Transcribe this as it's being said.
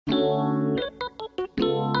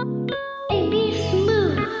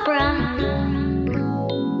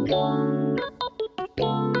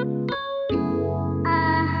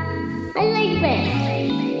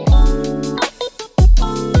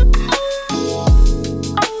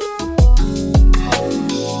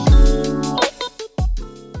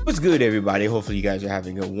good, everybody? Hopefully you guys are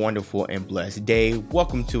having a wonderful and blessed day.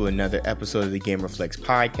 Welcome to another episode of the Gamer Flex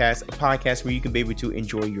podcast, a podcast where you can be able to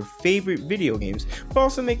enjoy your favorite video games, but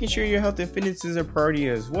also making sure your health and fitness is a priority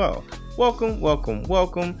as well. Welcome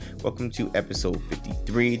to episode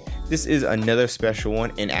 53. This is another special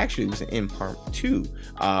one, and actually it was an in part 2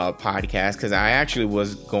 podcast, because I actually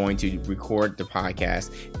was going to record the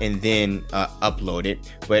podcast and then upload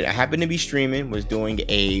it, but I happened to be streaming, was doing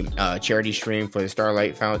a charity stream for the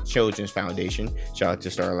Starlight Children's Foundation. Shout out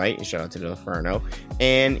to Starlight and shout out to the Inferno.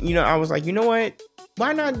 And I was like, you know what?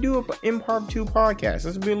 Why not do an impromptu podcast?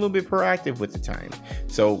 Let's be a little bit proactive with the time.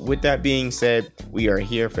 So with that being said, we are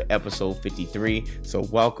here for episode 53. So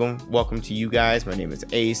welcome to you guys. My name is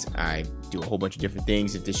Ace. I do a whole bunch of different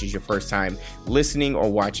things. If this is your first time listening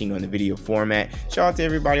or watching on the video format, shout out to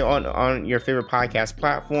everybody on your favorite podcast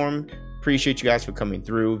platform. Appreciate you guys for coming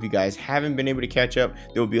through. If you guys haven't been able to catch up,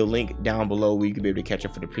 there will be a link down below where you can be able to catch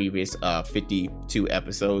up for the previous 52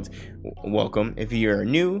 episodes. Welcome. If you're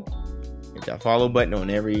new, hit that follow button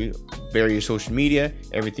on every various social media,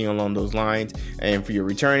 everything along those lines. And for your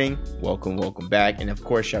returning, welcome back. And of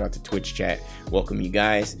course, shout out to Twitch chat. Welcome you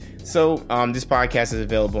guys. So this podcast is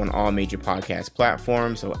available on all major podcast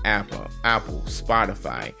platforms. So Apple,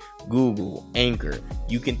 Spotify, Google, Anchor.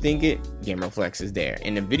 You can think it, Gamerflex is there.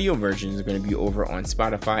 And the video version is going to be over on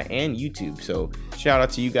Spotify and YouTube. So shout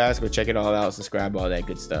out to you guys. Go check it all out. Subscribe, all that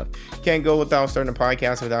good stuff. Can't go without starting a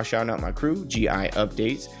podcast without shouting out my crew, GI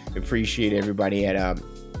Updates. Appreciate everybody at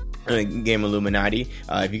Game Illuminati.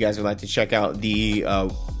 If you guys would like to check out the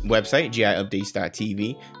website,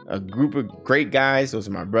 giupdates.tv, a group of great guys. Those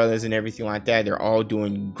are my brothers and everything like that. They're all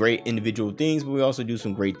doing great individual things, but we also do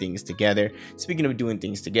some great things together. Speaking of doing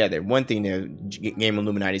things together, one thing that Game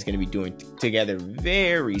Illuminati is going to be doing together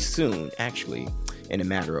very soon, actually, in a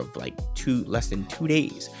matter of less than 2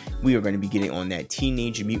 days, we are going to be getting on that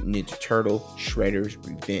Teenage Mutant Ninja Turtle Shredder's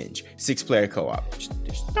Revenge 6-player co-op.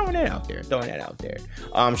 Just throwing that out there.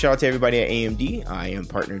 Shout out to everybody at AMD. I am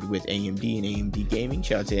partnered with AMD and AMD Gaming.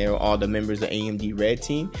 Shout out to all the members of the AMD Red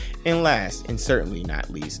Team. And last, and certainly not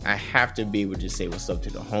least, I have to be able to say what's up to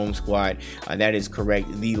the home squad. That is correct.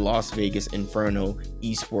 The Las Vegas Inferno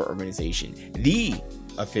Esport Organization. The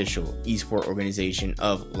official esport organization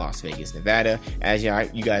of Las Vegas, Nevada. As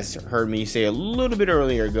you guys heard me say a little bit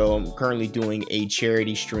earlier ago, I'm currently doing a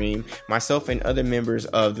charity stream. Myself and other members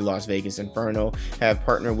of the Las Vegas Inferno have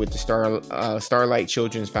partnered with the Starlight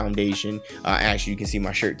Children's Foundation. Actually, you can see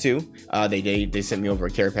my shirt too. They sent me over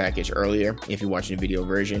a care package earlier. If you're watching the video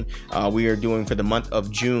version, we are doing for the month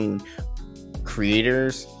of June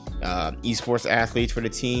creators, esports athletes for the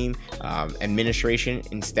team, administration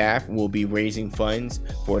and staff will be raising funds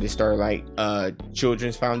for the Starlight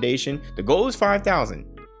Children's Foundation. The goal is 5,000,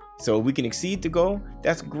 so if we can exceed the goal,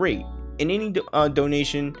 that's great, and any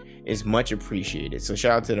donation is much appreciated. So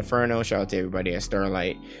shout out to the Inferno, shout out to everybody at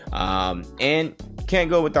Starlight, and can't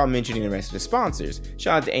go without mentioning the rest of the sponsors.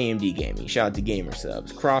 Shout out to AMD Gaming, shout out to Gamer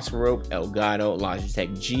Subs, Crossrope, Elgato,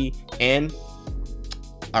 Logitech G, and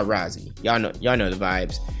Arazi. Y'all know the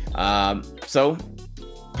vibes. So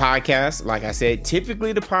podcast, like I said,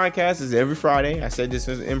 typically the podcast is every Friday. I said this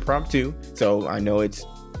was impromptu, so I know it's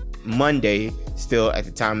Monday still at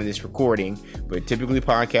the time of this recording, but typically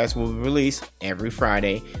podcasts will be released every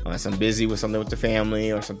Friday unless I'm busy with something with the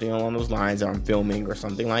family or something along those lines, or I'm filming or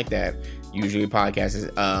something like that. Usually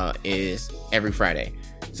podcast is every Friday,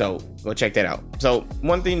 so go check that out. So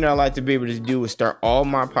one thing that I like to be able to do is start all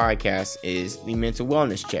my podcasts is the mental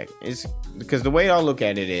wellness check. It's because the way I look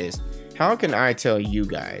at it is, how can I tell you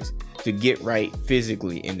guys to get right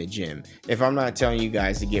physically in the gym if I'm not telling you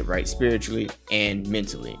guys to get right spiritually and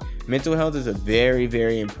mentally? Mental health is a very,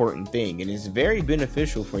 very important thing, and it's very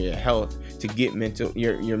beneficial for your health to get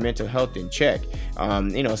your mental health in check.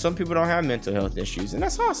 Some people don't have mental health issues, and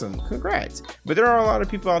that's awesome. Congrats. But there are a lot of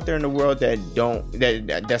people out there in the world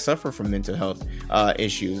that suffer from mental health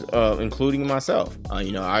issues, including myself.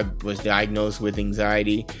 I was diagnosed with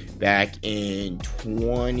anxiety back in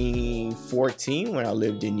 2014 when I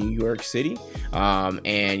lived in New York City.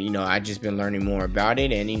 And I've just been learning more about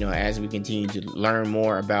it. And, as we continue to learn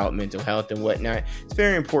more about mental health and whatnot, it's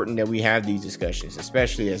very important that we have these discussions,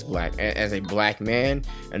 especially as a black man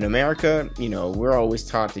in America. We're always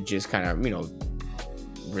taught to just kind of,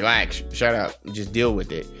 relax, shut up, just deal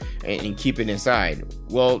with it and keep it inside.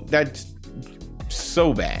 Well, that's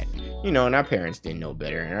so bad. And our parents didn't know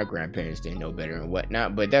better, and our grandparents didn't know better and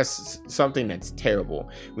whatnot, but that's something that's terrible.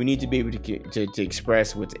 We need to be able to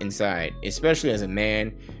express what's inside, especially as a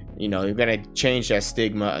man. You got to change that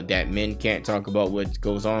stigma that men can't talk about what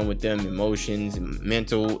goes on with them, emotions and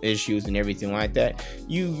mental issues and everything like that.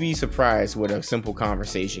 You'd be surprised what a simple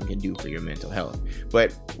conversation can do for your mental health.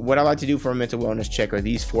 But what I like to do for a mental wellness check are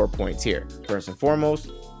these 4 points here. First and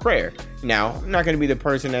foremost, prayer. Now, I'm not going to be the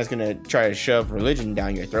person that's going to try to shove religion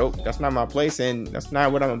down your throat. That's not my place, and that's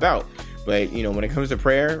not what I'm about. But, when it comes to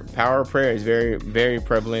prayer, power of prayer is very, very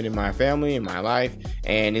prevalent in my family, in my life,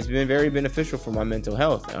 and it's been very beneficial for my mental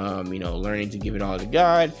health. Learning to give it all to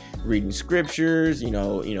God, reading scriptures,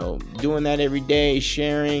 doing that every day,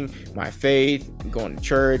 sharing my faith, going to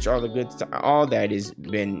church, all the good stuff, all that has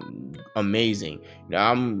been amazing.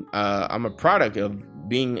 I'm a product of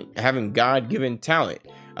having God-given talent.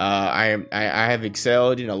 I have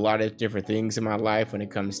excelled in a lot of different things in my life when it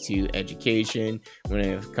comes to education, when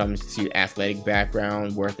it comes to athletic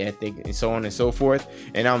background, work ethic, and so on and so forth.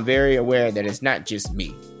 And I'm very aware that it's not just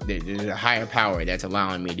me. There's a higher power that's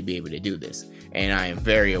allowing me to be able to do this. And I am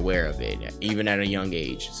very aware of it, even at a young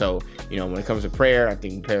age. So, when it comes to prayer, I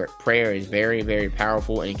think prayer is very, very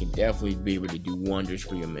powerful, and it can definitely be able to do wonders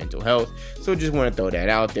for your mental health. So just want to throw that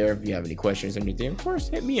out there. If you have any questions or anything, of course,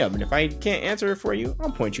 hit me up. And if I can't answer it for you,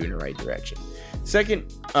 I'll point you in the right direction. Second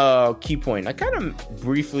key point, I kind of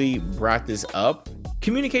briefly brought this up.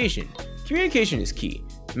 Communication. Communication is key.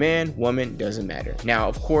 Man, woman, doesn't matter. Now,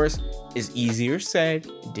 of course, it's easier said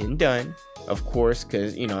than done. Of course,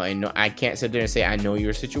 because, I can't sit there and say I know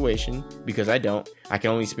your situation, because I don't. I can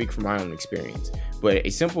only speak from my own experience. But a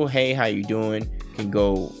simple, hey, how you doing, can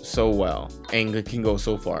go so well and can go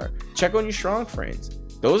so far. Check on your strong friends.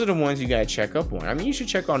 Those are the ones you gotta check up on. I mean, you should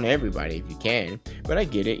check on everybody if you can, but I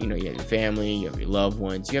get it. You have your family, you have your loved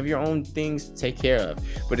ones, you have your own things to take care of.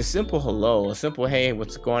 But a simple hello, a simple hey,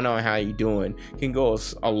 what's going on, how you doing, can go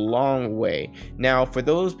a long way. Now, for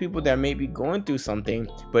those people that may be going through something,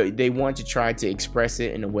 but they want to try to express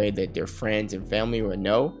it in a way that their friends and family will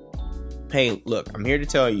know, hey, look, I'm here to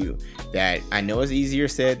tell you that I know it's easier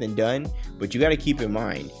said than done, but you got to keep in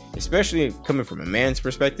mind, especially coming from a man's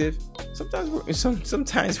perspective,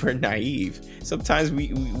 sometimes we're naive. Sometimes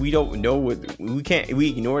we don't know we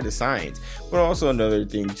ignore the signs. But also another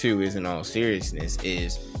thing too is, in all seriousness,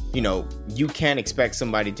 is you can't expect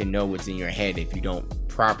somebody to know what's in your head if you don't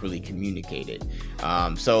properly communicate it.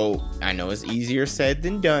 So I know it's easier said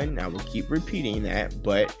than done. I will keep repeating that,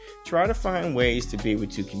 but try to find ways to be able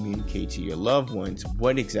to communicate to your loved ones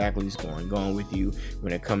what exactly is going on with you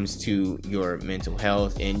when it comes to your mental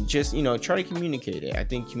health, and just try to communicate it. I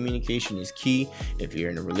think communication is key. If you're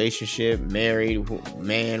in a relationship, married,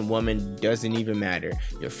 man, woman, doesn't even matter,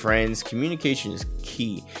 your friends, communication is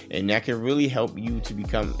key, and that can really help you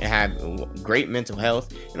to have great mental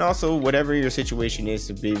health, and also whatever your situation is,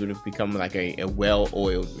 to be able to become like a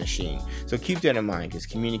well-oiled machine. So keep that in mind, because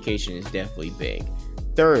communication is definitely big.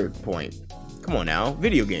 Third point, come on now,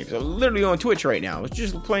 video games. I'm literally on Twitch right now. I was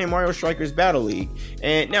just playing Mario Strikers Battle League,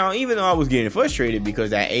 and now, even though I was getting frustrated because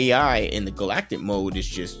that AI in the Galactic mode is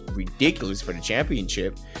just ridiculous for the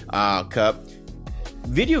Championship Cup,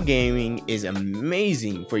 video gaming is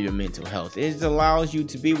amazing for your mental health. It allows you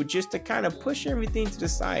to be able just to kind of push everything to the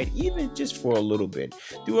side, even just for a little bit,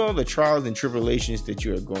 through all the trials and tribulations that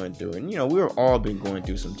you are going through. And we've all been going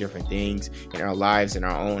through some different things in our lives, in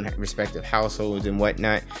our own respective households and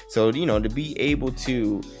whatnot. So to be able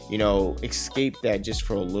to escape that just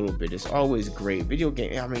for a little bit is always great. Video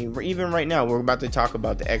game, I mean, even right now we're about to talk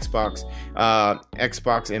about the Xbox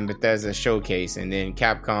and Bethesda showcase, and then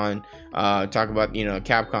Capcom talk about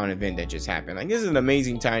Capcom event that just happened. Like, this is an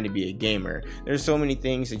amazing time to be a gamer. There's so many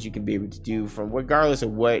things that you can be able to do, from regardless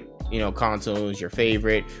of what console is your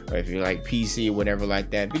favorite, or if you like PC or whatever like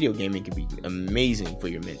that. Video gaming can be amazing for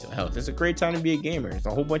your mental health. It's a great time to be a gamer. There's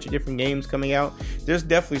a whole bunch of different games coming out. There's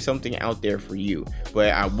definitely something out there for you.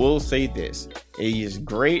 But I will say this: as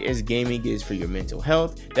great as gaming is for your mental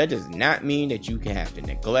health, that does not mean that you can have to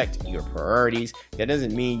neglect your priorities. That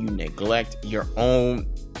doesn't mean you neglect your own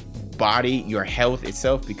body, your health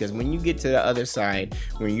itself, because when you get to the other side,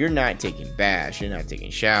 when you're not taking baths, you're not taking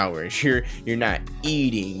showers, you're not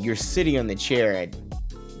eating, you're sitting on the chair at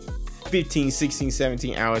 15, 16,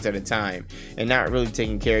 17 hours at a time and not really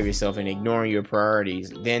taking care of yourself and ignoring your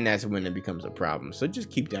priorities, then that's when it becomes a problem. So just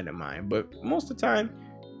keep that in mind. But most of the time,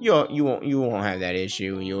 you won't have that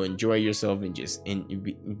issue, and you'll enjoy yourself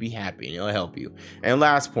and be happy, and it'll help you. And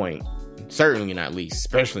last point, certainly not least,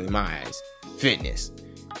 especially in my eyes, fitness.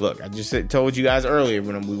 Look, I just told you guys earlier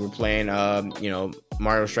when we were playing,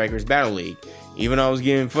 Mario Strikers Battle League. Even though I was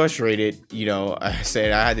getting frustrated, I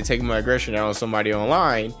said I had to take my aggression out on somebody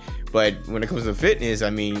online. But when it comes to fitness, I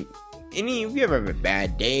mean, if you ever have a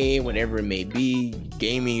bad day, whatever it may be,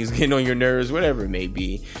 gaming is getting on your nerves, whatever it may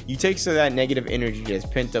be, you take some of that negative energy that's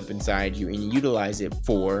pent up inside you and you utilize it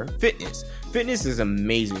for fitness. Fitness is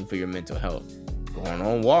amazing for your mental health. Going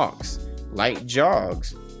on walks, light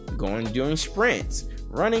jogs, doing sprints,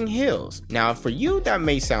 running hills. Now, for you, that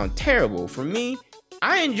may sound terrible. For me,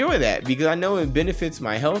 I enjoy that because I know it benefits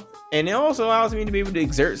my health, and it also allows me to be able to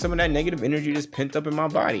exert some of that negative energy that's pent up in my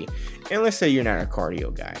body. And let's say you're not a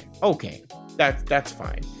cardio guy. Okay, that's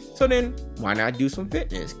fine. So then why not do some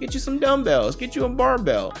fitness? Get you some dumbbells, get you a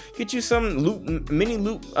barbell, get you some mini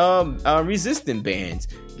loop resistant bands.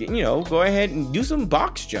 Go ahead and do some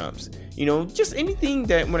box jumps. Just anything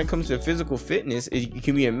that when it comes to physical fitness, it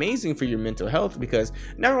can be amazing for your mental health, because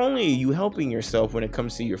not only are you helping yourself when it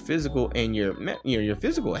comes to your physical and your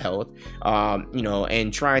physical health,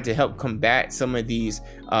 and trying to help combat some of these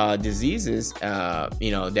diseases,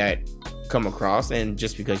 that come across. And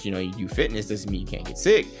just because you do fitness doesn't mean you can't get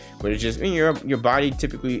sick, but it's just your body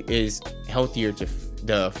typically is healthier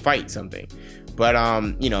to fight something. But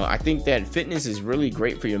I think that fitness is really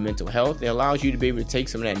great for your mental health. It allows you to be able to take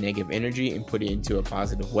some of that negative energy and put it into a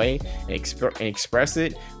positive way and express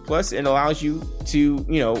it. Plus, it allows you to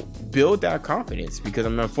build that confidence, because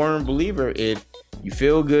I'm a firm believer, if you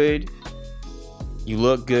feel good, you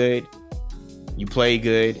look good, you play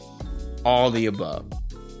good, all the above.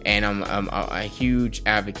 And I'm a huge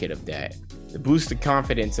advocate of that. To boost the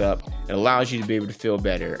confidence up, it allows you to be able to feel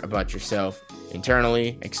better about yourself,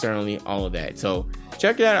 internally, externally, all of that. So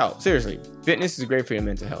check that out. Seriously, fitness is great for your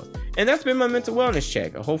mental health. And that's been my mental wellness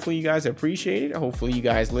check. Hopefully you guys appreciate it. Hopefully you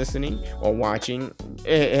guys listening or watching,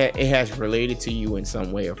 it has related to you in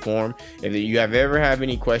some way or form. If you have ever have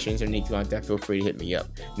any questions or anything like that, feel free to hit me up.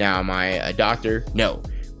 Now, am I a doctor? No.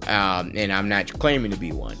 And I'm not claiming to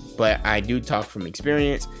be one, but I do talk from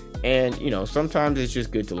experience. And sometimes it's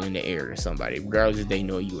just good to lend the ear to somebody, regardless if they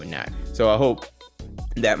know you or not. So I hope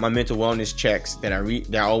that my mental wellness checks that I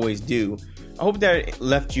always do, I hope that it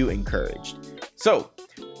left you encouraged. So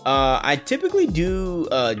I typically do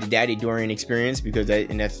the Daddy Dorian experience, because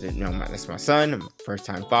that's my son. I'm a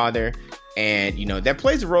first-time father, and that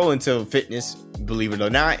plays a role into fitness, believe it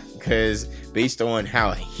or not, because based on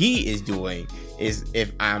how he is doing is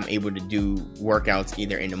if I'm able to do workouts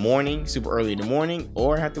either in the morning, super early in the morning,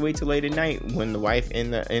 or have to wait till late at night when the wife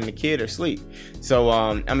and the kid are asleep. So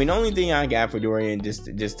the only thing I got for Dorian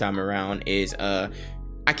this time around is I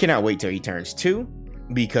cannot wait till he turns 2,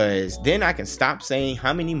 because then I can stop saying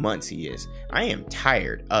how many months he is. I am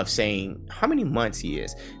tired of saying how many months he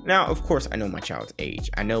is. Now, of course, I know my child's age.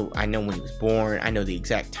 I know when he was born. I know the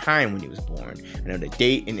exact time when he was born. I know the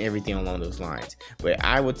date and everything along those lines. But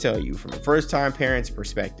I will tell you, from a first-time parent's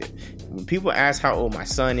perspective, when people ask how old my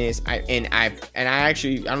son is, I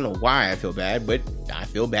don't know why I feel bad, but I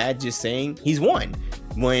feel bad just saying he's 1.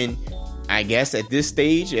 When I guess at this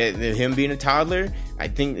stage, him being a toddler, I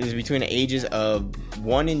think it's between the ages of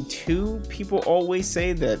 1 and 2. People always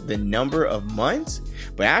say the number of months,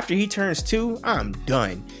 but after he turns 2, I'm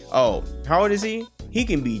done. Oh, how old is he? He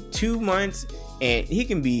can be 2 months, and he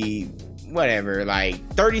can be whatever, like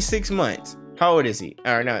 36 months. How old is he?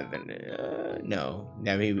 Or no,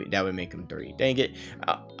 that would make him 3. Dang it.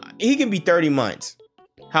 He can be 30 months.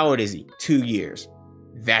 How old is he? 2 years.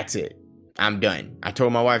 That's it. I'm done. I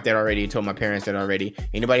told my wife that already. I told my parents that already.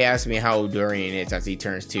 Anybody asks me how old Dorian is after he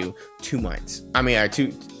turns 2 months.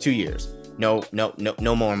 2 years. No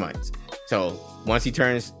more months. So once he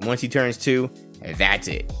turns 2, that's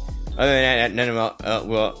it. Other than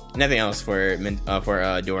that, nothing else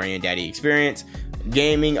for Dorian Daddy experience.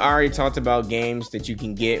 Gaming, I already talked about games that you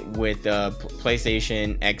can get with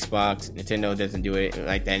PlayStation, Xbox. Nintendo doesn't do it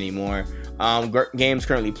like that anymore. Games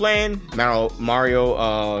currently playing: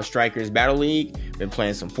 Mario Strikers Battle League. Been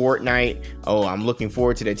playing some Fortnite. Oh, I'm looking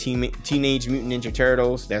forward to the Teenage Mutant Ninja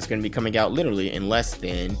Turtles. That's going to be coming out literally in less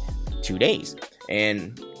than 2 days.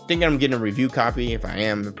 And thinking I'm getting a review copy. If I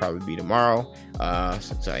am, it'll probably be tomorrow.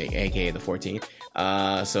 AKA the 14th.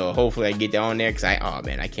 So hopefully I get that on there, because I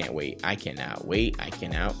can't wait. I cannot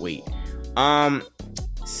wait.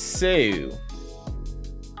 So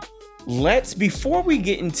before we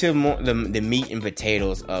get into the meat and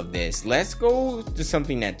potatoes of this, let's go to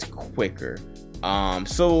something that's quicker.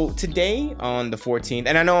 So today on the 14th,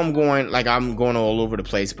 and I know I'm going all over the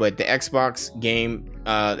place, but the Xbox game,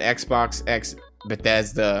 the Xbox X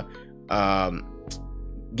Bethesda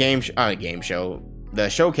game show, the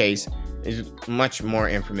showcase is much more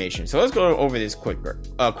information. So let's go over this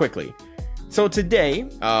quickly. So today,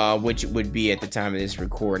 which would be at the time of this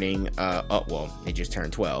recording, it just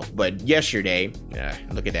turned 12, but yesterday,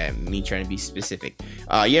 look at that, me trying to be specific.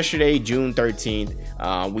 Yesterday, June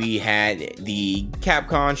 13th, we had the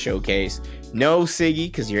Capcom showcase. No, Siggy,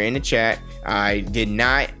 because you're in the chat, I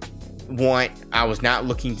was not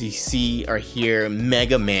looking to see or hear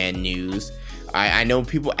Mega Man news. I know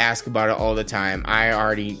people ask about it all the time. I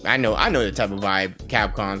know the type of vibe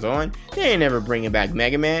Capcom's on. They ain't never bringing back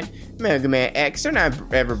Mega Man X. They're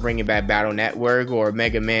not ever bringing back Battle Network or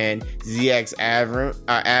Mega Man ZX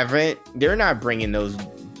Advent. They're not bringing those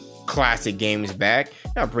classic games back.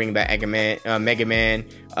 They're not bringing back Mega Man,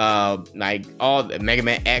 like all the Mega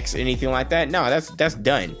Man X, anything like that. No, that's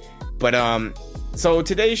done. But so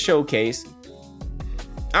today's showcase,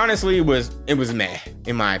 honestly, it was meh,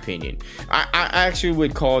 in my opinion. I actually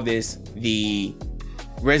would call this the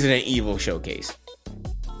Resident Evil showcase.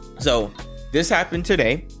 So this happened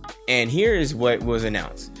today, and here is what was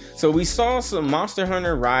announced. So we saw some Monster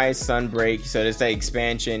Hunter Rise Sunbreak. So there's that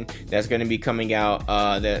expansion that's going to be coming out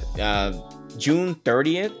June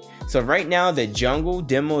 30th. So right now, the Jungle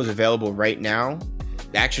demo is available right now.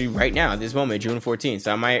 Actually, right now, at this moment, June 14th.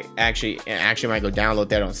 So I might actually might go download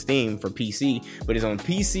that on Steam for PC. But it's on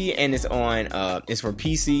PC and it's for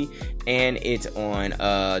PC and it's on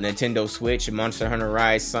Nintendo Switch. Monster Hunter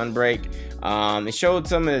Rise Sunbreak. It showed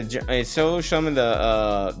some of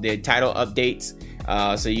the title updates.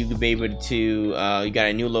 So you could be able to you got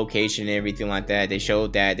a new location and everything like that. They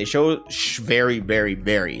showed very, very,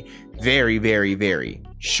 very, very, very, very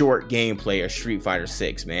short gameplay of Street Fighter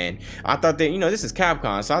 6, man. I thought that, this is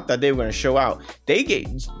Capcom, so I thought they were going to show out.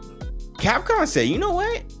 Capcom said, you know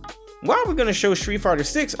what? Why are we going to show Street Fighter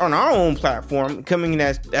 6 on our own platform coming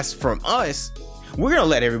that's from us? We're going to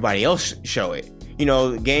let everybody else show it.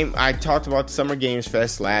 The game, I talked about the Summer Games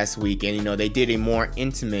Fest last week, and they did a more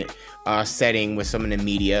intimate setting with some of the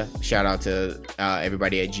media. Shout out to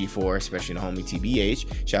everybody at G4, especially the homie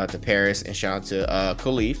TBH. Shout out to Paris and shout out to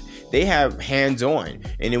Khalif. They have hands-on,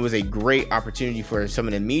 and it was a great opportunity for some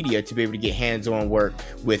of the media to be able to get hands-on work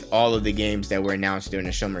with all of the games that were announced during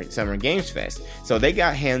the Summer Games Fest. So they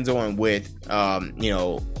got hands-on with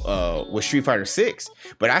Street Fighter 6,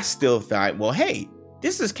 but I still thought, well, hey,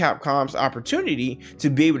 this is Capcom's opportunity to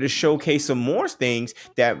be able to showcase some more things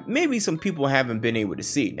that maybe some people haven't been able to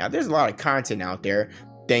see. Now, there's a lot of content out there,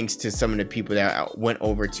 thanks to some of the people that went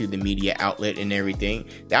over to the media outlet and everything.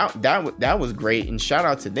 That was great, and shout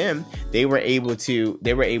out to them. They were able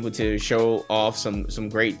to show off some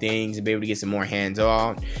great things and be able to get some more hands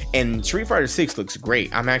on. And Street Fighter 6 looks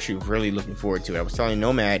great. I'm actually really looking forward to it. I was telling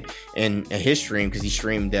Nomad in his stream, because he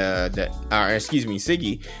streamed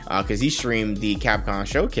Siggy, because he streamed the Capcom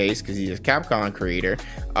showcase because he's a Capcom creator.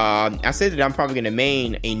 I said that I'm probably going to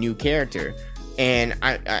main a new character. And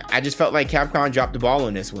I just felt like Capcom dropped the ball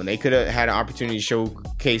on this one. They could have had an opportunity to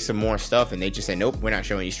showcase some more stuff, and they just said, nope, we're not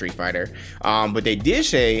showing you Street Fighter. But they did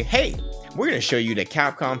say, hey, we're going to show you the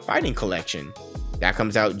Capcom Fighting Collection. That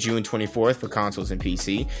comes out June 24th for consoles and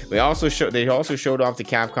PC. They also showed off the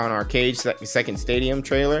Capcom Arcade Second Stadium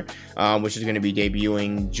trailer, which is going to be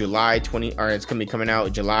debuting it's going to be coming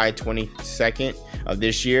out July 22nd of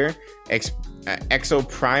this year. Exo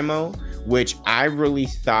Primo, which I really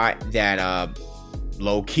thought that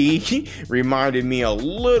low-key reminded me a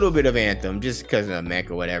little bit of Anthem, just because of the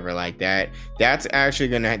mech or whatever like that. That's actually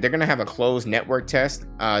they're gonna have a closed network test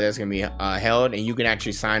that's gonna be held, and you can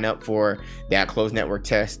actually sign up for that closed network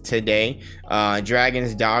test today.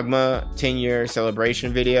 Dragon's Dogma 10-year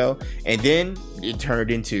celebration video, and then it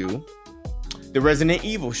turned into the Resident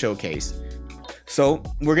Evil showcase. So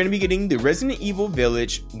we're going to be getting the Resident Evil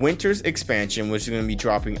Village Winter's expansion, which is going to be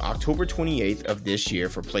dropping October 28th of this year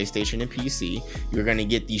for PlayStation and PC. You're going to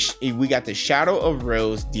get we got the Shadow of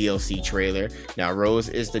Rose DLC trailer. Now, Rose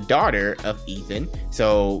is the daughter of Ethan.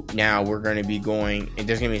 So now we're going to be going, and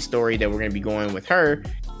there's going to be a story that we're going to be going with her.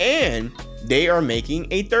 And they are making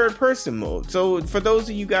a third person mode. So for those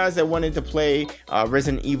of you guys that wanted to play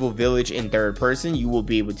Resident Evil Village in third person, you will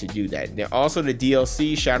be able to do that. Also, the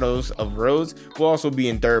DLC Shadows of Rose will also be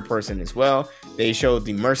in third person as well. They showed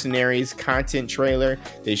the Mercenaries content trailer.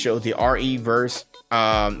 They showed the RE verse,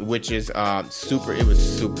 which is super. It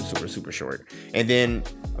was super short. And then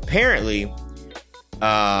apparently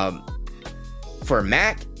for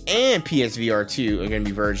Mac and PSVR 2 are going to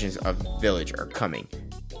be versions of Village are coming.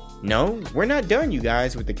 No, we're not done, you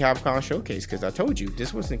guys, with the Capcom showcase, because I told you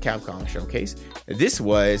this wasn't the Capcom showcase. This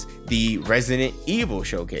was the Resident Evil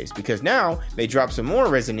showcase, because now they dropped some more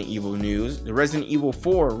Resident Evil news. The Resident Evil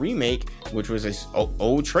 4 remake, which was an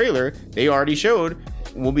old trailer, they already showed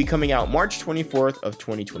will be coming out March 24th of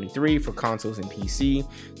 2023 for consoles and PC.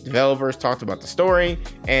 Developers talked about the story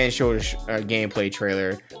and showed a gameplay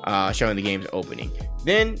trailer showing the game's opening.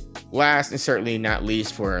 Then, last and certainly not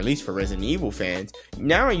least, at least for Resident Evil fans,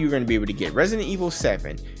 now you're going to be able to get Resident Evil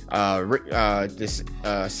 7, this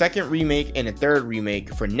second remake and a third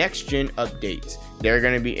remake for next-gen updates. They're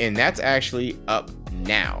going to be, and that's actually up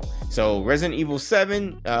now. So Resident Evil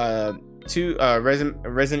 7,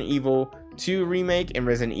 Resident Evil 2 remake and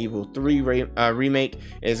Resident Evil 3 remake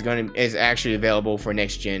is actually available for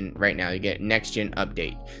next gen right now. You get next gen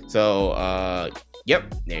update. So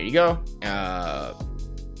yep, there you go.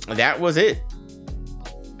 That was it.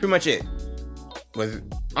 Pretty much it. Was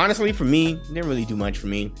honestly for me, didn't really do much for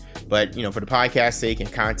me, but for the podcast sake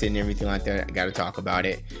and content and everything like that, I got to talk about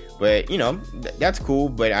it. But that's cool.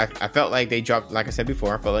 But I felt like they dropped, like I said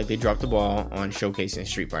before, I felt like they dropped the ball on showcasing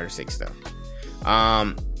Street Fighter 6 stuff.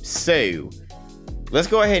 So let's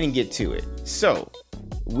go ahead and get to it. So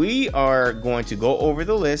we are going to go over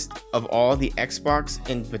the list of all the Xbox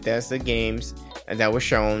and Bethesda games that were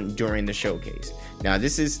shown during the showcase. Now,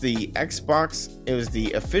 this is the Xbox, it was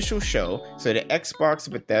the official show, so the Xbox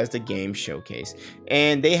Bethesda Game Showcase.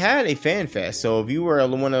 And they had a fan fest, so if you were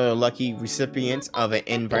one of the lucky recipients of an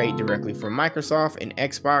invite directly from Microsoft and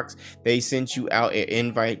Xbox, they sent you out an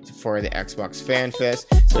invite for the Xbox Fan Fest.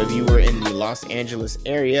 So if you were in the Los Angeles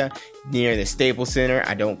area, near the Staples Center,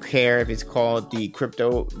 I don't care if it's called the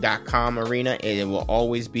Crypto.com Arena, it will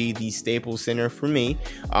always be the Staples Center for me.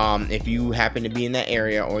 If you happen to be in that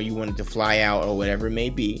area or you wanted to fly out or whatever it may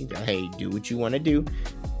be, hey, do what you want to do.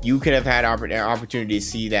 You could have had an opportunity to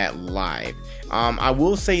see that live. I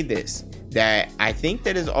will say this, that I think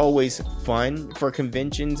that is always fun for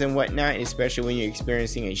conventions and whatnot, especially when you're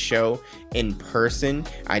experiencing a show in person.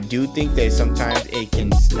 I do think that sometimes it can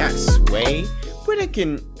not sway, but it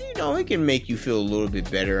can, it can make you feel a little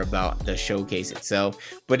bit better about the showcase itself.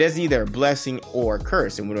 But that's either a blessing or a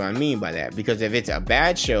curse. And what do I mean by that? Because if it's a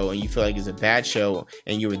bad show and you feel like it's a bad show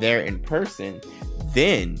and you were there in person,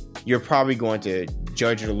 then you're probably going to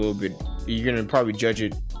judge it a little bit. You're going to probably judge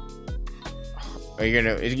it, or you're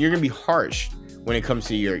going to be harsh when it comes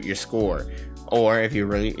to your score. Or if you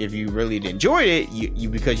really enjoyed it, you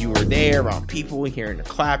because you were there around people, hearing the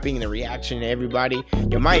clapping and the reaction to everybody,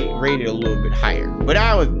 you might rate it a little bit higher. But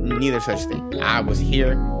I was neither such thing. I was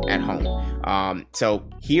here at home. So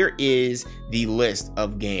here is the list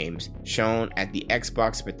of games shown at the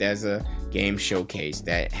Xbox Bethesda Game Showcase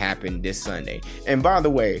that happened this Sunday. And by the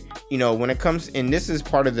way, when it comes, and this is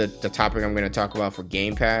part of the topic I'm going to talk about for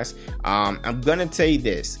Game Pass, I'm going to say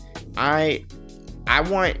this. I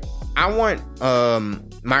want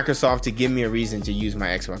Microsoft to give me a reason to use my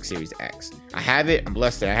Xbox Series X. I have it. I'm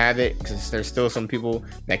blessed that I have it, because there's still some people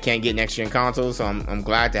that can't get next gen consoles, so I'm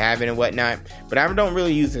glad to have it and whatnot. But I don't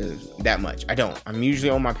really use it that much. I don't. I'm usually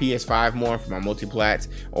on my PS5 more for my multiplats,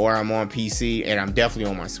 or I'm on PC, and I'm definitely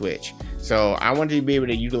on my Switch. So I wanted to be able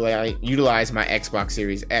to utilize my Xbox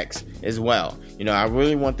Series X as well. I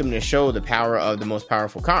really want them to show the power of the most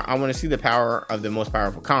powerful I want to see the power of the most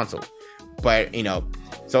powerful console. But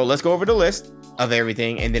so let's go over the list of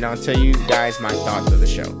everything, and then I'll tell you guys my thoughts of the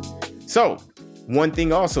show. So one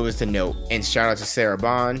thing also is to note, and shout out to Sarah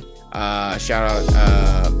Bond, shout out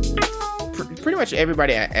pretty much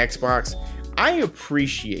everybody at Xbox. I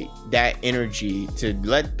appreciate that energy to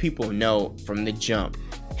let people know from the jump,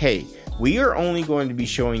 hey, we are only going to be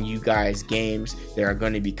showing you guys games that are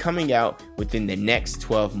going to be coming out within the next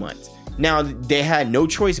 12 months. Now, they had no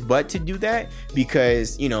choice but to do that,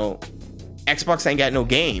 because Xbox ain't got no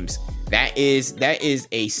games. That is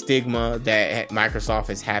a stigma that Microsoft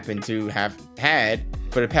has happened to have had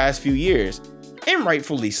for the past few years, and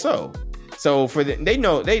rightfully so. So they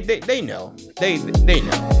know, they know, they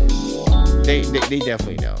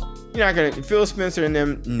definitely know. You're not gonna, Phil Spencer and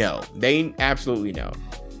them, no, they absolutely know,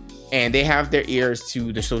 and they have their ears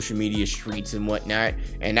to the social media streets and whatnot,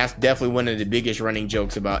 and that's definitely one of the biggest running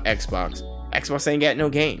jokes about Xbox. Xbox ain't got no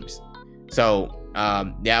games, so.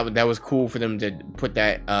 That was cool for them to put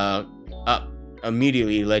that up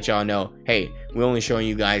immediately, let y'all know, hey, we're only showing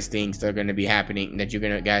you guys things that are going to be happening, that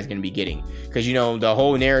you're guys going to be getting. Because the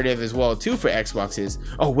whole narrative as well too for Xbox is,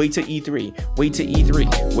 oh, wait to E3, wait to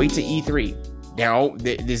E3, wait to E3.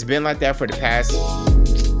 There's been like that for the past,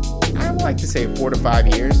 I would like to say 4 to 5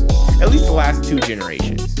 years, at least the last 2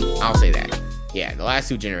 generations. I'll say that. Yeah, the last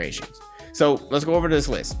 2 generations. So let's go over this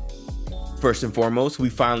list. First and foremost, we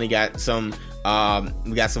finally got some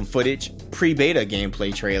footage, pre-beta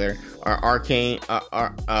gameplay trailer, of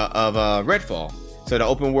Redfall. So the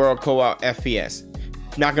open world co-op FPS.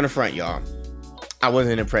 Not gonna front, y'all, I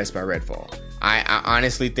wasn't impressed by Redfall. I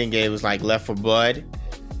honestly think it was like Left 4 Blood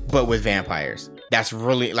but with vampires. That's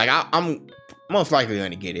really like I'm most likely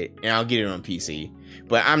going to get it, and I'll get it on PC.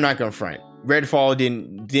 But I'm not gonna front. Redfall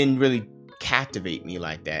didn't really captivate me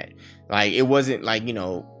like that. Like it wasn't like, you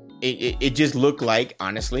know, it just looked like,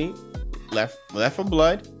 honestly, Left 4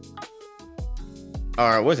 Blood.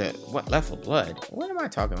 Or was it what? Left 4 Blood? What am I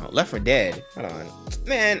talking about? Left 4 Dead. Hold on,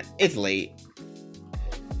 man, it's late.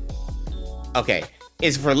 Okay,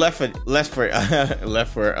 it's for Left 4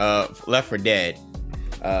 Dead.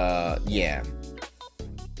 Yeah.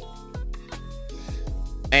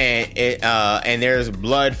 And there's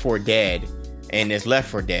Blood 4 Dead, and there's Left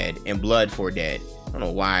 4 Dead and Blood 4 Dead. I don't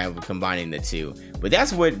know why I'm combining the two, but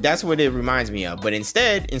that's what it reminds me of. But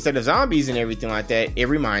instead of zombies and everything like that, it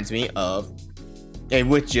reminds me of, and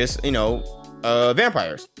with just, you know,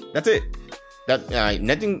 vampires. That's it. That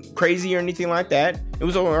nothing crazy or anything like that. It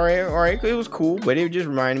was all right. It was cool, but it just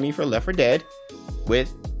reminded me for Left 4 Dead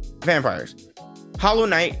with vampires. Hollow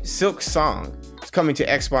Knight Silk Song. Coming to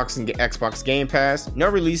Xbox and Xbox Game Pass. No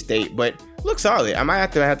release date, but looks solid. I might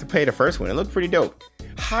have to play the first one. It looked pretty dope.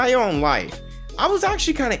 High on Life. I was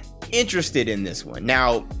actually kind of interested in this one.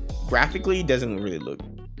 Now, graphically, it doesn't really look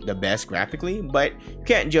the best graphically, but you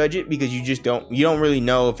can't judge it because you don't really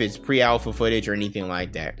know if it's pre-alpha footage or anything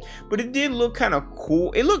like that. But it did look kind of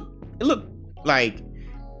cool. It looked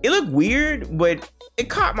weird, but it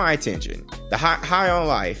caught my attention. The High on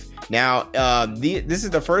Life. Now, this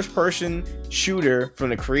is the first person shooter from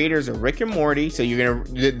the creators of Rick and Morty. So you're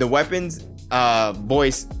gonna the weapons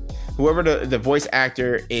voice, whoever the voice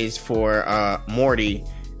actor is for Morty,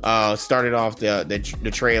 started off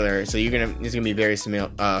the trailer. So it's gonna be very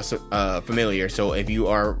familiar. So if you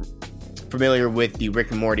are familiar with the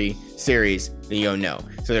Rick and Morty series, then you'll know.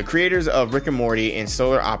 So the creators of Rick and Morty and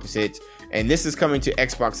Solar Opposites, and this is coming to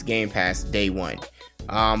Xbox Game Pass day one.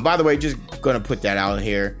 By the way, just gonna put that out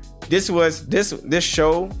here. This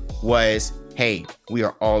show was, hey, we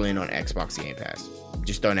are all in on Xbox Game Pass.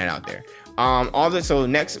 Just throwing that out there.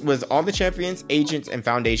 Next was all the champions, agents, and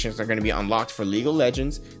foundations are going to be unlocked for League of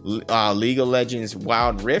Legends, League of Legends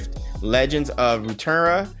Wild Rift, Legends of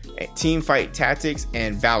Runeterra, Teamfight Tactics,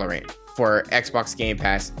 and Valorant for Xbox Game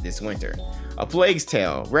Pass this winter. A Plague's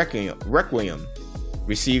Tale Requiem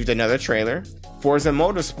received another trailer. Forza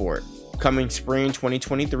Motorsport coming spring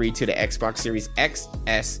 2023 to the Xbox Series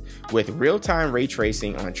XS with real-time ray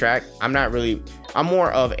tracing on track. I'm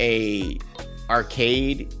more of a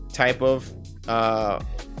arcade type of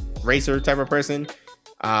racer type of person,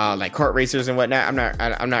 like kart racers and whatnot.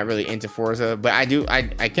 I'm not really into Forza, but I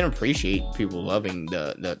can appreciate people loving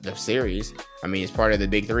the series. I mean, it's part of the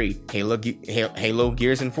big three: Halo,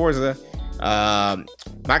 Gears, and Forza.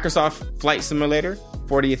 Microsoft Flight Simulator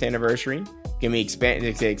 40th anniversary. Gonna be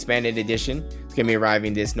expanded edition. It's gonna be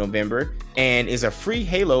arriving this November and is a free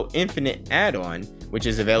Halo Infinite add-on, which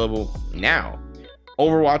is available now.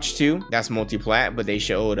 Overwatch 2, that's multi-plat, but they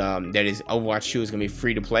showed that is Overwatch 2 is gonna be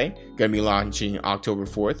free to play. Gonna be launching October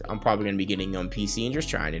 4th. I'm probably gonna be getting on PC and just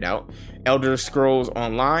trying it out. Elder Scrolls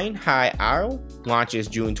Online High Isle launches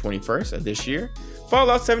June 21st of this year.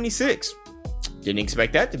 Fallout 76, didn't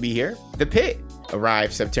expect that to be here. The Pit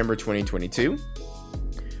arrived September 2022.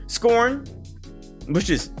 Scorn, which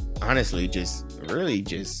is honestly really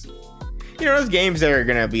those games that are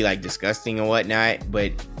gonna be like disgusting and whatnot,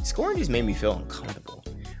 but Scorn just made me feel uncomfortable.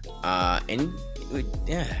 I don't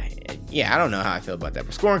know how I feel about that.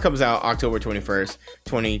 But Scorn comes out October 21st,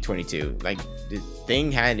 2022. Like, the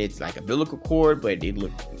thing had its like umbilical cord, but it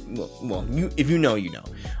looked well. If you know, you know.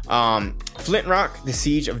 Flint-Rock: The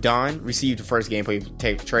Siege of Dawn received the first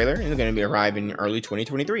gameplay trailer and is going to be arriving in early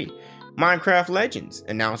 2023. Minecraft Legends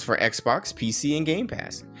announced for Xbox, PC, and Game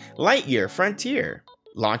Pass. Lightyear Frontier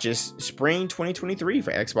launches spring 2023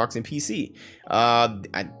 for Xbox and PC.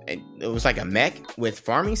 It was like a mech with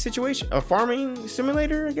farming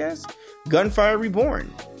simulator, I guess. Gunfire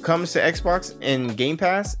Reborn comes to Xbox and Game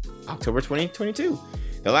Pass October 2022.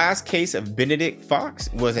 The Last Case of Benedict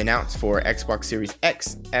Fox was announced for Xbox Series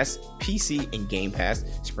X, S, PC, and Game Pass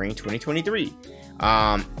spring 2023.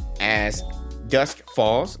 As Dusk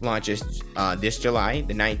Falls launches this July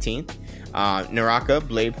the 19th. Naraka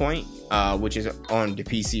Blade Point, which is on the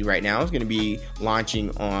PC right now, is going to be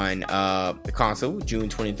launching on the console June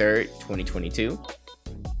 23rd, 2022.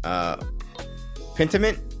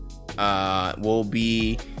 Pentiment will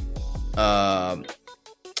be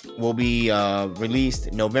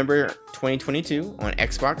released November 2022 on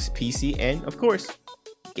Xbox, PC, and of course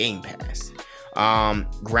Game Pass.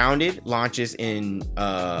 Grounded launches in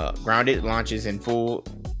full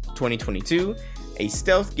 2022. A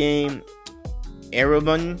stealth game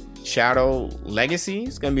Ereban Shadow Legacy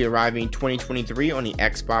is going to be arriving 2023 on the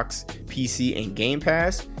Xbox, PC, and Game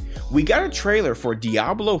Pass. We got a trailer for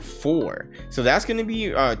Diablo 4, so that's going to be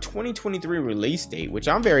a 2023 release date, which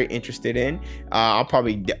I'm very interested in. I'll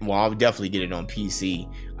definitely get it on PC.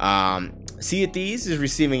 Sea of Thieves is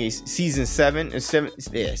receiving a Sea of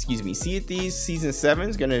Thieves Season 7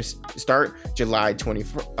 is going to start July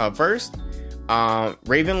 21st.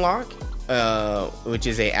 Ravenlock, which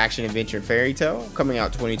is a action adventure fairy tale, coming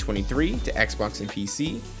out 2023 to Xbox and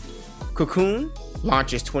PC. Cocoon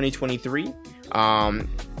launches 2023,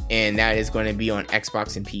 and that is going to be on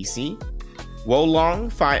Xbox and PC.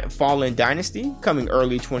 Wolong Fallen Dynasty coming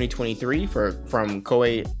early 2023 from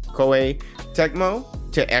Koei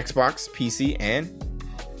Tecmo to Xbox, PC, and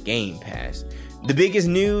Game Pass. The biggest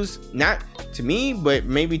news, not to me, but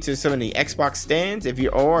maybe to some of the Xbox stands,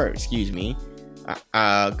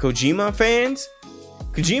 Kojima fans.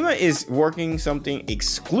 Kojima is working something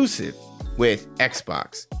exclusive with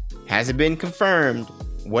Xbox. Hasn't been confirmed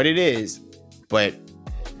what it is, but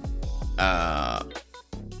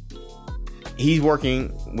he's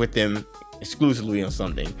working with them exclusively on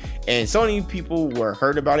something. And Sony people were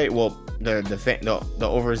heard about it. Well, the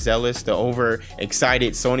overzealous, the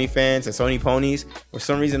overexcited Sony fans and Sony ponies for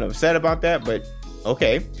some reason upset about that. But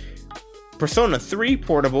okay. Persona 3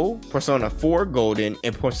 Portable, Persona 4 Golden,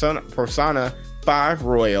 and Persona 5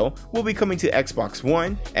 Royal will be coming to Xbox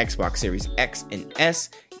One, Xbox Series X and S,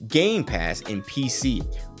 Game Pass, and PC,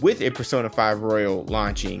 with a Persona 5 Royal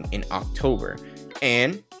launching in October.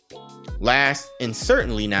 And last and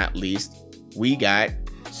certainly not least, we got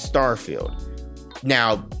Starfield.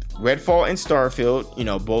 Now, Redfall and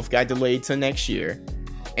Starfield, both got delayed till next year.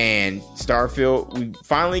 And Starfield, we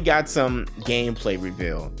finally got some gameplay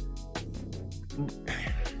reveal.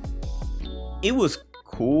 It was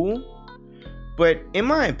cool, but in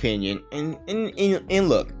my opinion, and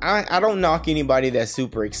look, I don't knock anybody that's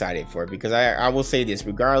super excited for it, because I will say this,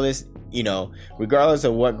 regardless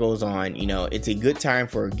of what goes on, it's a good time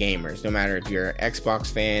for gamers, no matter if you're an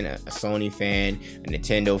Xbox fan, a Sony fan, a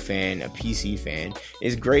Nintendo fan, a PC fan.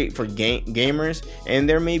 It's great for gamers, and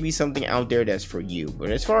there may be something out there that's for you.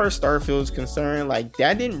 But as far as Starfield is concerned, like,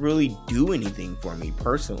 that didn't really do anything for me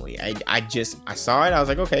personally. I saw it, I was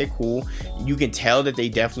like, okay, cool. You can tell that they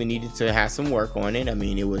definitely needed to have some work on it. I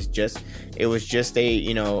mean, it was just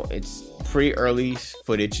it's pretty early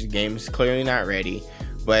footage. The game's clearly not ready.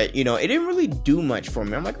 But, it didn't really do much for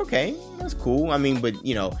me. I'm like, okay, that's cool. I mean, but,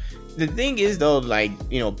 the thing is, though, like,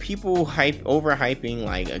 people overhyping,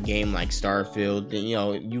 like, a game like Starfield,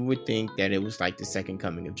 you would think that it was, like, the second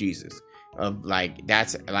coming of Jesus.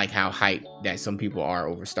 That's, like, how hyped that some people are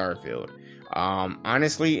over Starfield.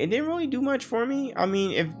 Honestly, it didn't really do much for me. I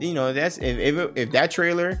mean, if that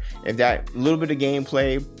trailer, if that little bit of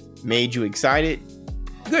gameplay made you excited,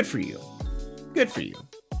 good for you. Good for you.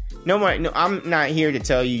 No, I'm not here to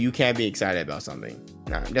tell you can't be excited about something.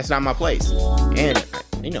 No, that's not my place. And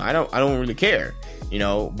I don't really care.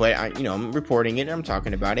 But I'm reporting it. I'm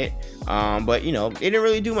talking about it. But it didn't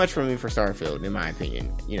really do much for me for Starfield, in my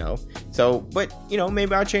opinion. So, but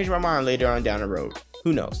maybe I'll change my mind later on down the road.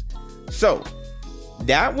 Who knows? So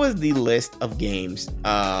that was the list of games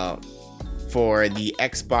for the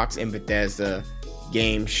Xbox and Bethesda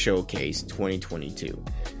Game Showcase 2022.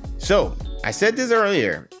 So I said this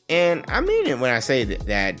earlier, and I mean it when I say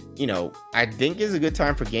that I think it's a good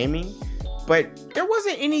time for gaming, but there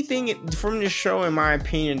wasn't anything from this show, in my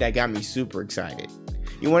opinion, that got me super excited.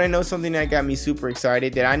 You want to know something that got me super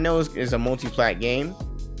excited that I know is a multi-plat game?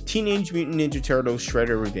 Teenage Mutant Ninja Turtles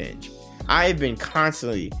Shredder Revenge. I have been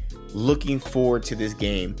constantly looking forward to this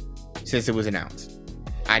game since it was announced.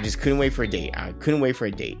 I just couldn't wait for a date.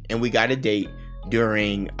 And we got a date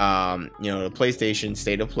during the PlayStation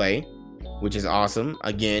State of Play, which is awesome.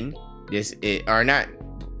 Again, not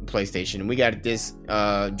PlayStation. We got this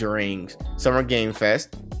during Summer Game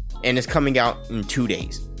Fest, and it's coming out in 2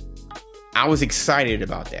 days. I was excited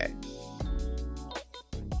about that.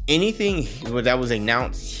 Anything that was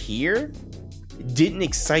announced here didn't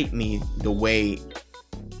excite me the way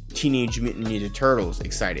Teenage Mutant Ninja Turtles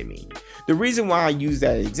excited me. The reason why I use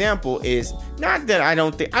that example is not that I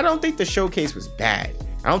don't think the showcase was bad.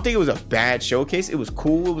 I don't think it was a bad showcase. It was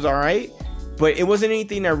cool. It was all right. But it wasn't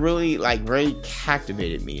anything that really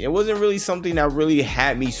captivated me. It wasn't really something that really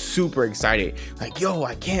had me super excited. Like, yo,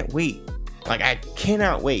 I can't wait. Like, I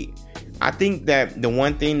cannot wait. I think that the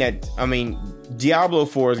one thing that, Diablo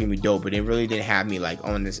 4 is going to be dope, but it really didn't have me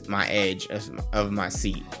on my edge of my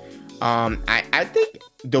seat. I think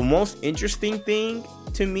the most interesting thing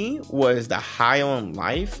to me was the High on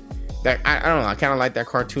Life that I don't know. I kind of like that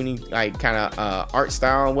cartoony like kind of art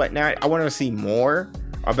style and whatnot. I want to see more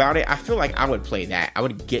about it. I feel like I would play that. I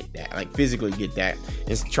would get that, like physically get that,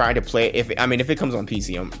 and try to play it. If it comes on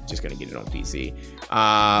PC, I'm just gonna get it on PC.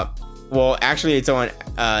 Well, actually, it's on.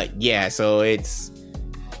 So it's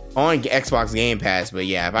on Xbox Game Pass. But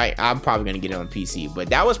yeah, I'm probably gonna get it on PC. But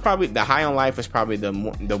that was probably the High on Life was probably the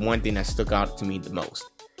one thing that stuck out to me the most,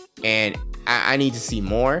 and I need to see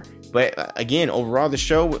more. But again, overall, the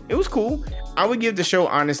show, it was cool. I would give the show,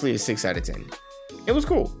 honestly, a 6 out of 10. It was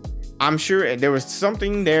cool. I'm sure there was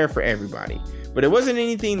something there for everybody. But it wasn't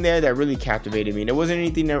anything there that really captivated me. There wasn't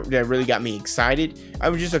anything that really got me excited. I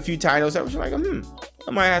was just a few titles that was like,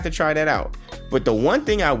 I might have to try that out. But the one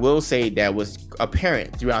thing I will say that was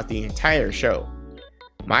apparent throughout the entire show,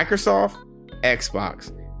 Microsoft,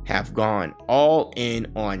 Xbox have gone all in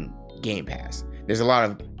on Game Pass. There's a lot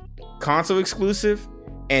of console exclusive,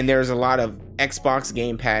 and there's a lot of Xbox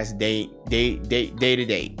Game Pass day to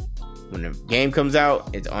day. When the game comes out,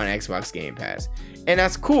 it's on Xbox Game Pass. And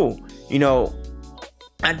that's cool.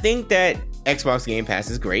 I think that Xbox Game Pass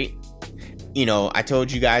is great. I told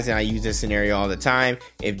you guys, and I use this scenario all the time.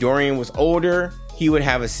 If Dorian was older, he would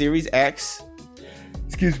have a Series X.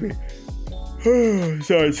 Excuse me.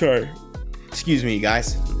 Sorry. Excuse me,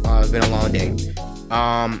 guys. It's been a long day.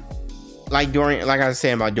 Like I was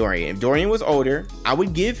saying about Dorian, if Dorian was older, I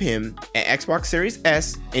would give him an Xbox Series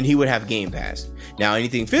S, and he would have Game Pass. Now,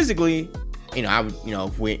 anything physically, I would,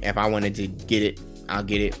 if I wanted to get it, I'll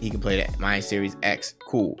get it. He can play that my Series X,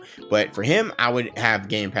 cool. But for him, I would have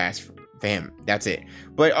Game Pass for him. That's it.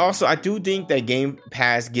 But also, I do think that Game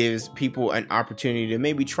Pass gives people an opportunity to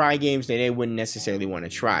maybe try games that they wouldn't necessarily want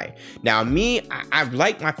to try. Now, me, I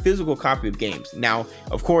like my physical copy of games. Now,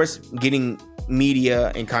 of course, getting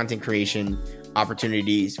media and content creation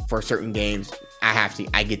opportunities for certain games,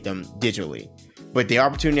 I get them digitally. But the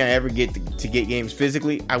opportunity I ever get to get games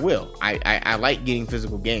physically, I will. I like getting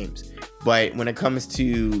physical games. But when it comes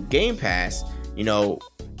to Game Pass,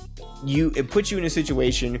 it puts you in a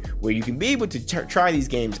situation where you can be able to try these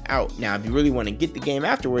games out. Now, if you really want to get the game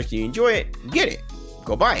afterwards, you enjoy it, get it,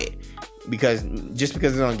 go buy it. Because just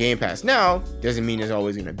because it's on Game Pass now doesn't mean it's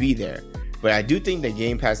always going to be there. But I do think that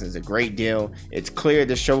Game Pass is a great deal. It's clear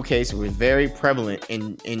the showcase was very prevalent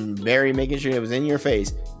and very making sure it was in your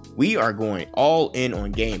face. We are going all in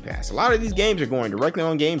on Game Pass. A lot of these games are going directly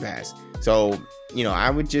on Game Pass. So, I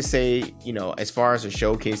would just say, as far as the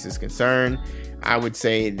showcase is concerned, I would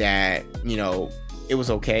say that, it was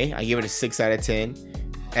okay. I give it a 6 out of 10.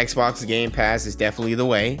 Xbox Game Pass is definitely the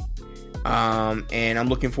way. And I'm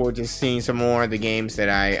looking forward to seeing some more of the games that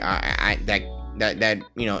that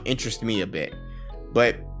interest me a bit.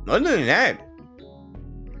 But other than that,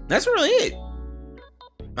 that's really it.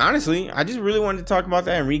 Honestly, I just really wanted to talk about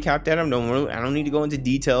that and recap that. I don't need to go into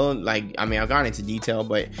detail. I've gone into detail,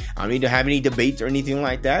 but I don't need to have any debates or anything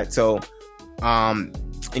like that. So, I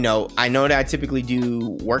know that I typically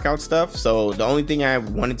do workout stuff. So the only thing I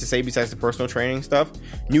wanted to say besides the personal training stuff,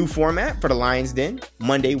 new format for the Lions Den,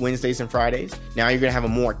 Monday, Wednesdays, and Fridays. Now you're going to have a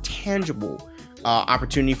more tangible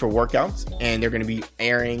opportunity for workouts, and they're going to be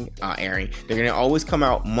airing. They're going to always come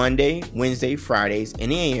out Monday, Wednesday, Fridays in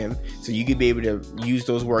the AM, so you could be able to use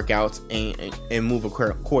those workouts and move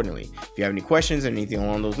accordingly. If you have any questions or anything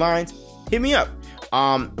along those lines, hit me up.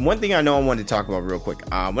 One thing I know I wanted to talk about real quick,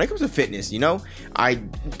 when it comes to fitness,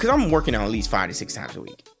 because I'm working out at least 5 to 6 times a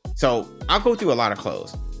week, so I'll go through a lot of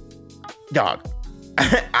clothes. Dog,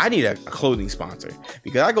 I need a clothing sponsor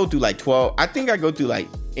because I go through 12. I think I go through I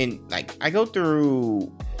go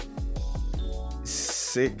through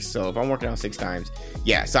 6. So if I'm working out 6 times,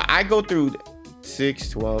 yeah. So I go through 6,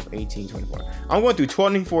 12, 18, 24. I'm going through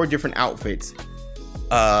 24 different outfits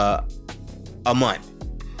a month,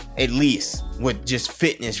 at least, with just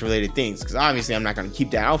fitness related things. Because obviously I'm not going to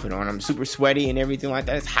keep that outfit on. I'm super sweaty and everything like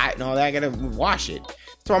that. It's hot and all that. I got to wash it.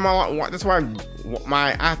 That's why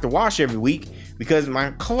I have to wash every week, because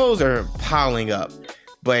my clothes are piling up.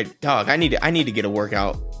 But dog, I need to get a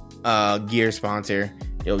workout gear sponsor.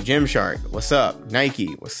 Yo, Gymshark, what's up?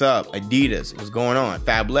 Nike, what's up? Adidas, what's going on?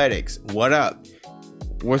 Fabletics, what up?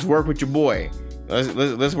 Let's work with your boy.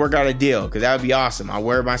 Let's work out a deal, because that would be awesome. I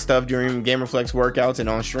wear my stuff during GamerFlex workouts and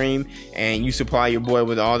on stream, and you supply your boy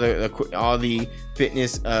with all the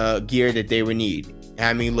fitness gear that they would need.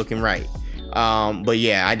 Have me looking right. But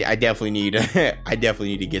yeah, I definitely need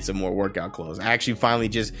to get some more workout clothes. I actually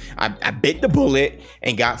finally I bit the bullet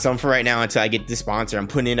and got some for right now until I get the sponsor. I'm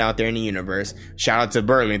putting it out there in the universe. Shout out to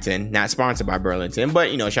Burlington, not sponsored by Burlington, but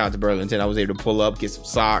shout out to Burlington. I was able to pull up, get some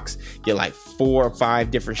socks, get 4 or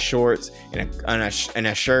 5 different shorts and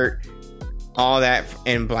a shirt. all that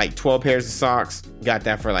and like 12 pairs of socks. Got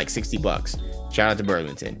that for like $60. Shout out to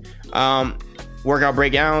Burlington. Workout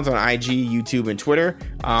breakdowns on IG, YouTube, and Twitter.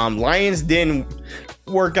 Lions Den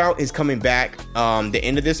workout is coming back the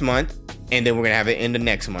end of this month, and then we're gonna have it end of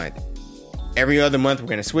next month. Every other month we're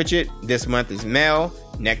gonna switch it. This month is male.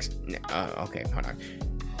 Okay, hold on.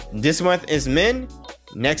 This month is men.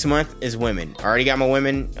 Next month is women. I already got my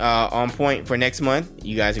women on point for next month.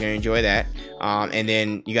 You guys are gonna enjoy that. And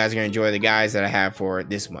then you guys are gonna enjoy the guys that I have for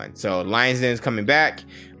this month. So Lions Den is coming back.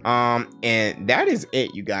 And that is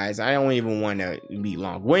it, you guys. I don't even want to be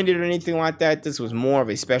long-winded or anything like that. This was more of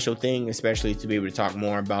a special thing, especially to be able to talk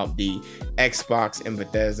more about the Xbox and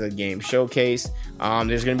Bethesda game showcase.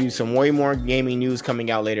 There's going to be some way more gaming news coming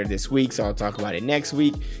out later this week, so I'll talk about it next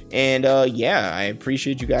week. And yeah, I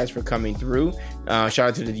appreciate you guys for coming through. Shout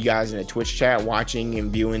out to you guys in the Twitch chat watching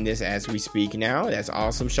and viewing this as we speak now. That's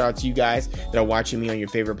awesome. Shout out to you guys that are watching me on your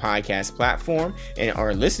favorite podcast platform and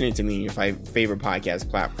are listening to me on your favorite podcast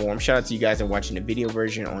platform. Shout out to you guys that are watching the video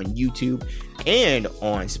version on YouTube and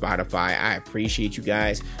on Spotify. I appreciate you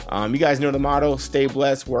guys. You guys know the motto: stay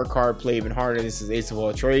blessed, work hard, play even harder. This is Ace of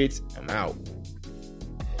All Trades. I'm out.